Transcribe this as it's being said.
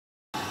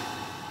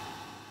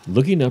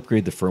Looking to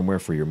upgrade the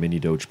firmware for your Mini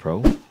Doge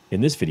Pro?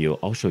 In this video,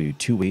 I'll show you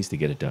 2 ways to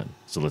get it done.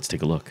 So let's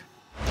take a look.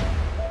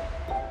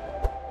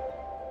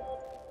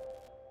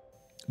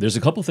 There's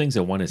a couple things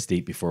I want to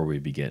state before we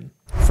begin.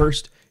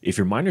 First, if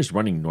your miner's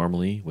running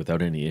normally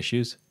without any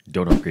issues,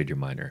 don't upgrade your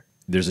miner.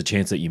 There's a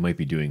chance that you might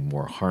be doing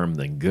more harm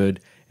than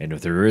good, and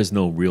if there is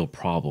no real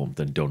problem,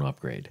 then don't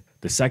upgrade.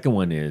 The second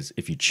one is,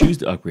 if you choose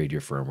to upgrade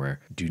your firmware,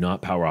 do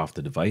not power off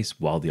the device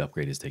while the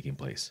upgrade is taking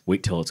place.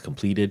 Wait till it's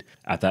completed.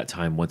 At that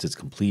time, once it's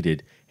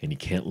completed and you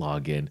can't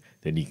log in,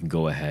 then you can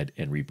go ahead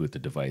and reboot the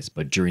device.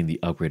 But during the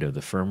upgrade of the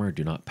firmware,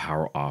 do not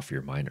power off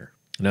your miner.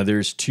 Now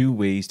there's 2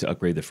 ways to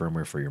upgrade the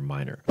firmware for your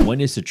miner.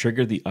 One is to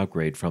trigger the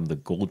upgrade from the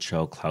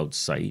Goldshell cloud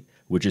site,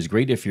 which is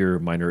great if your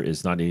miner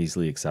is not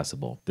easily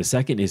accessible. The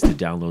second is to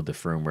download the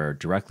firmware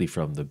directly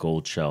from the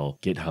Goldshell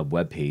GitHub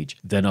webpage,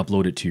 then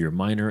upload it to your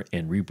miner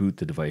and reboot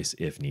the device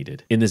if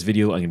needed. In this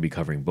video, I'm going to be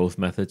covering both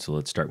methods, so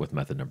let's start with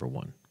method number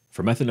 1.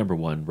 For method number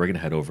 1, we're going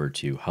to head over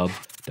to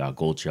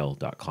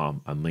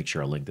hub.goldshell.com. I'll make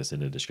sure I'll link this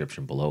in the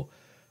description below.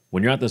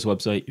 When you're at this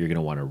website, you're going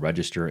to want to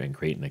register and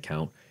create an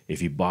account.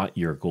 If you bought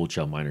your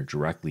Goldshell miner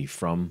directly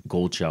from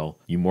Goldshell,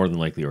 you more than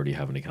likely already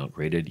have an account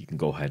created. You can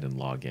go ahead and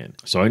log in.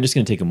 So I'm just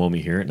going to take a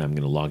moment here and I'm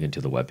going to log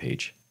into the web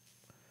page.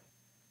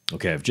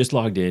 Okay, I've just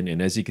logged in,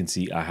 and as you can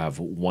see, I have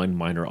 1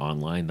 miner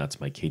online. That's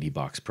my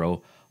KDBox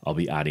Pro. I'll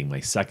be adding my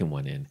second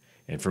one in.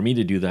 And for me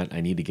to do that, I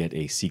need to get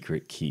a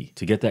secret key.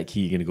 To get that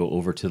key, you're going to go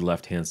over to the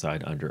left-hand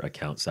side under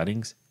Account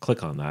Settings,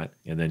 click on that,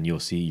 and then you'll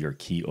see your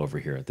key over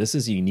here. This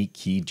is a unique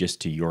key just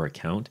to your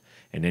account,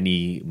 and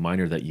any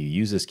miner that you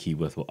use this key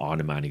with will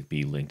automatically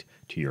be linked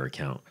to your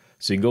account.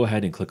 So you can go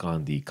ahead and click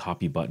on the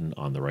copy button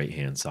on the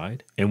right-hand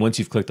side. And once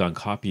you've clicked on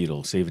copy,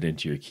 it'll save it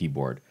into your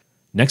keyboard.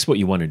 Next, what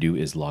you want to do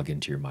is log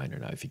into your miner.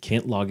 Now, if you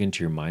can't log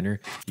into your miner,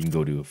 you can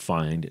go to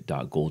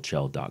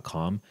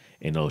find.goldshell.com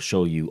and it'll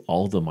show you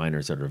all the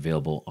miners that are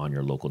available on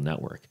your local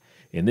network.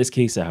 In this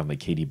case, I have my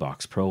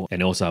KDBox Pro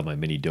and I also have my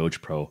Mini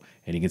Doge Pro.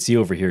 And you can see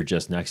over here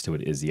just next to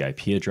it is the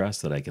IP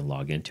address that I can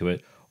log into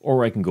it,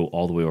 or I can go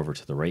all the way over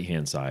to the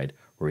right-hand side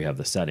where we have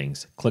the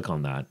settings, click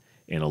on that,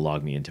 and it'll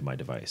log me into my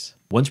device.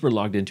 Once we're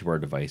logged into our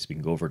device, we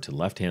can go over to the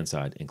left-hand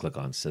side and click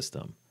on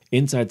System.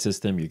 Inside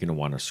System, you're going to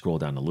want to scroll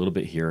down a little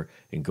bit here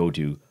and go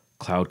to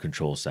Cloud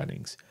Control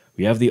Settings.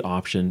 We have the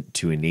option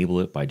to enable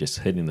it by just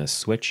hitting this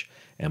switch,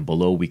 and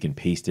below we can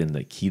paste in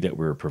the key that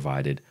we were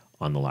provided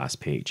on the last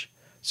page.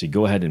 So you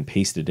go ahead and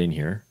paste it in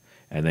here,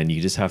 and then you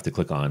just have to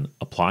click on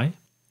Apply.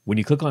 When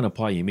you click on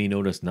Apply, you may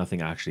notice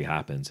nothing actually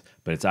happens,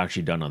 but it's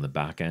actually done on the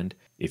back end.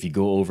 If you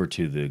go over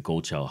to the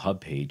Goldshell Hub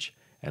page,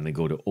 and then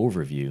go to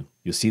Overview,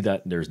 you'll see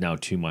that there's now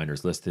 2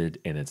 miners listed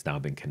and it's now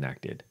been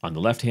connected. On the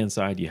left-hand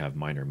side, you have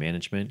Miner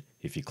Management.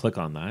 If you click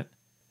on that,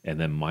 and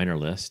then Miner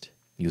List,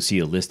 you'll see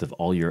a list of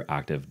all your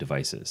active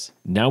devices.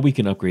 Now we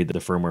can upgrade the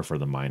firmware for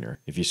the miner.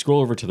 If you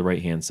scroll over to the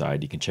right-hand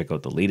side, you can check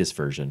out the latest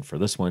version. For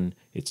this one,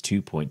 it's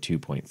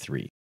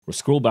 2.2.3. We'll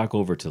scroll back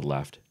over to the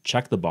left,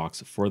 check the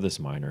box for this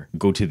miner,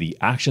 go to the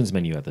Actions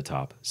menu at the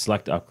top,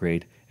 select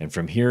Upgrade, and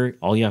from here,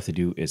 all you have to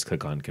do is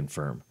click on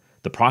Confirm.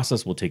 The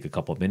process will take a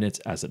couple minutes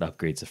as it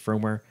upgrades the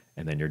firmware,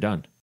 and then you're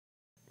done.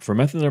 For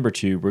method number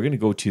 2, we're going to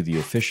go to the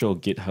official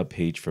GitHub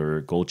page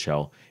for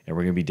Goldshell, and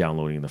we're going to be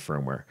downloading the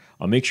firmware.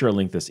 I'll make sure I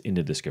link this in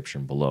the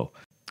description below.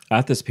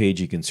 At this page,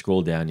 you can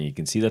scroll down and you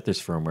can see that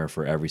there's firmware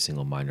for every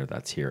single miner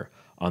that's here.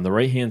 On the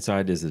right-hand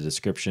side is the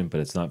description, but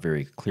it's not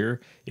very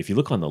clear. If you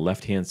look on the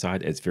left-hand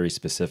side, it's very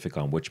specific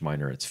on which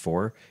miner it's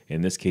for.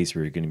 In this case,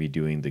 we're going to be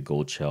doing the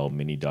Goldshell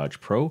Mini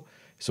Doge Pro.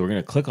 So we're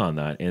going to click on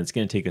that, and it's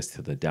going to take us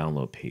to the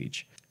download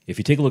page. If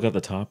you take a look at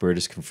the top, we're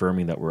just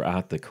confirming that we're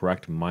at the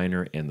correct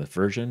miner and the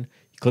version.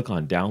 You click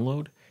on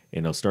download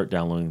and it'll start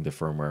downloading the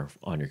firmware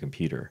on your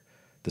computer.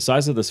 The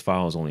size of this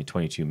file is only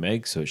 22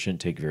 megs, so it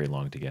shouldn't take very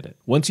long to get it.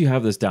 Once you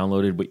have this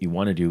downloaded, what you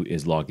want to do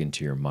is log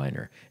into your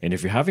miner. And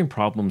if you're having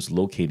problems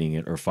locating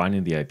it or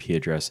finding the IP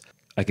address,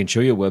 I can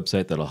show you a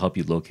website that'll help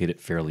you locate it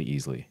fairly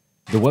easily.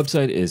 The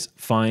website is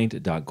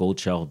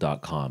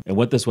find.goldshell.com, and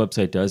what this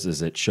website does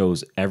is it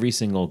shows every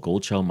single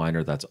Goldshell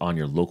miner that's on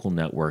your local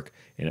network,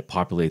 and it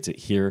populates it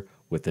here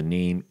with the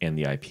name and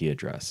the IP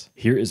address.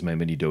 Here is my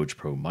Mini Doge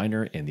Pro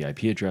miner, and the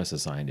IP address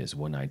assigned is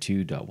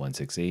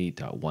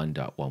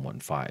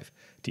 192.168.1.115.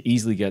 To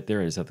easily get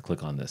there, I just have to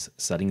click on this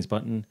settings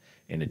button,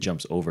 and it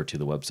jumps over to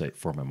the website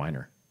for my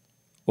miner.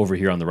 Over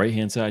here on the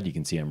right-hand side, you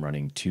can see I'm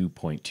running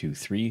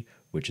 2.23,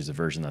 which is a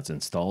version that's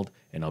installed,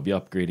 and I'll be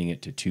upgrading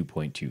it to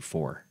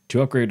 2.24.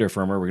 To upgrade our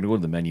firmware, we're going to go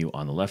to the menu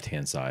on the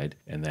left-hand side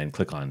and then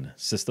click on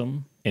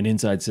System. And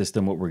inside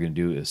System, what we're going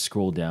to do is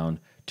scroll down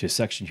to a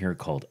section here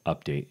called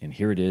Update, and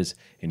here it is.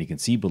 And you can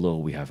see below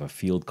we have a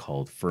field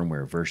called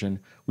Firmware Version.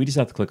 We just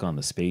have to click on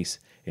the space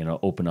and it'll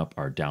open up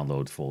our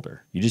download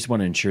folder. You just want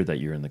to ensure that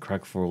you're in the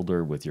correct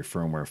folder with your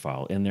firmware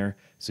file in there.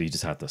 So you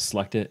just have to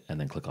select it and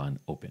then click on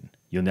Open.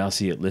 You'll now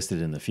see it listed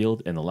in the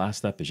field, and the last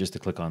step is just to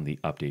click on the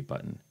Update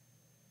button.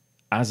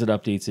 As it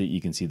updates it, you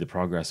can see the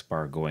progress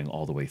bar going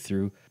all the way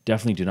through.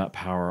 Definitely do not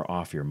power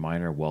off your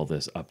miner while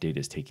this update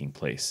is taking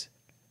place.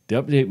 The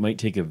update might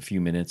take a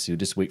few minutes, so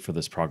just wait for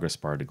this progress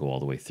bar to go all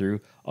the way through.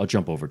 I'll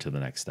jump over to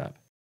the next step.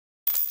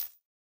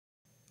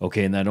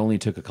 Okay, and that only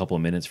took a couple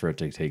of minutes for it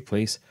to take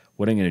place.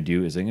 What I'm going to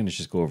do is I'm going to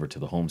just go over to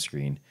the home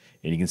screen,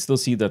 and you can still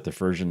see that the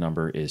version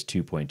number is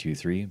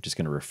 2.23. I'm just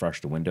going to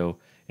refresh the window,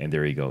 and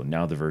there you go.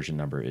 Now the version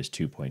number is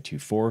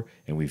 2.24,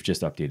 and we've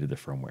just updated the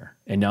firmware.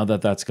 And now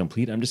that that's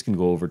complete, I'm just going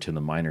to go over to the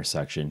miner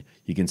section.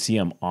 You can see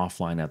I'm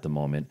offline at the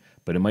moment,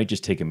 but it might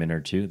just take a minute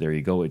or two. There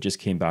you go. It just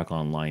came back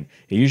online.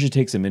 It usually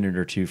takes a minute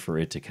or two for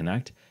it to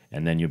connect,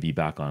 and then you'll be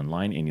back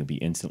online, and you'll be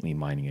instantly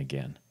mining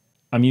again.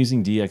 I'm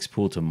using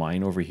DXpool to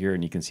mine over here,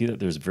 and you can see that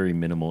there's very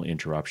minimal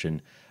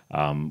interruption.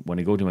 When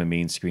I go to my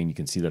main screen, you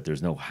can see that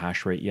there's no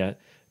hash rate yet.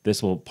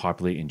 This will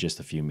populate in just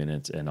a few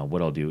minutes, and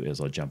what I'll do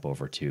is I'll jump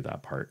over to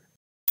that part.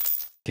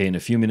 Okay, and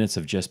a few minutes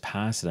have just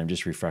passed, and I've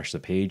just refreshed the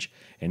page,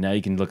 and now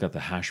you can look at the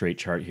hash rate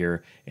chart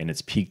here, and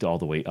it's peaked all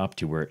the way up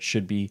to where it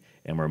should be,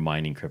 and we're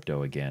mining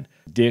crypto again.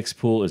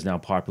 DXpool is now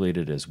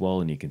populated as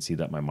well, and you can see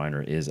that my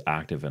miner is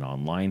active and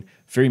online.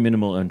 Very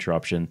minimal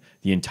interruption.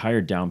 The entire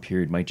down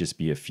period might just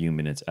be a few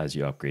minutes as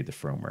you upgrade the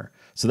firmware.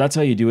 So that's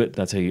how you do it.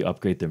 That's how you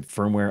upgrade the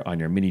firmware on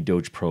your Mini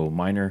Doge Pro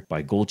Miner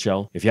by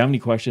Goldshell. If you have any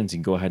questions, you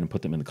can go ahead and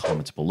put them in the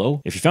comments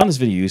below. If you found this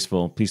video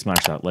useful, please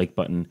smash that like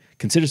button.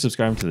 Consider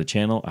subscribing to the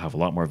channel. I have a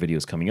lot more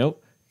videos coming out.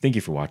 Thank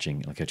you for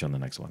watching. I'll catch you on the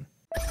next one.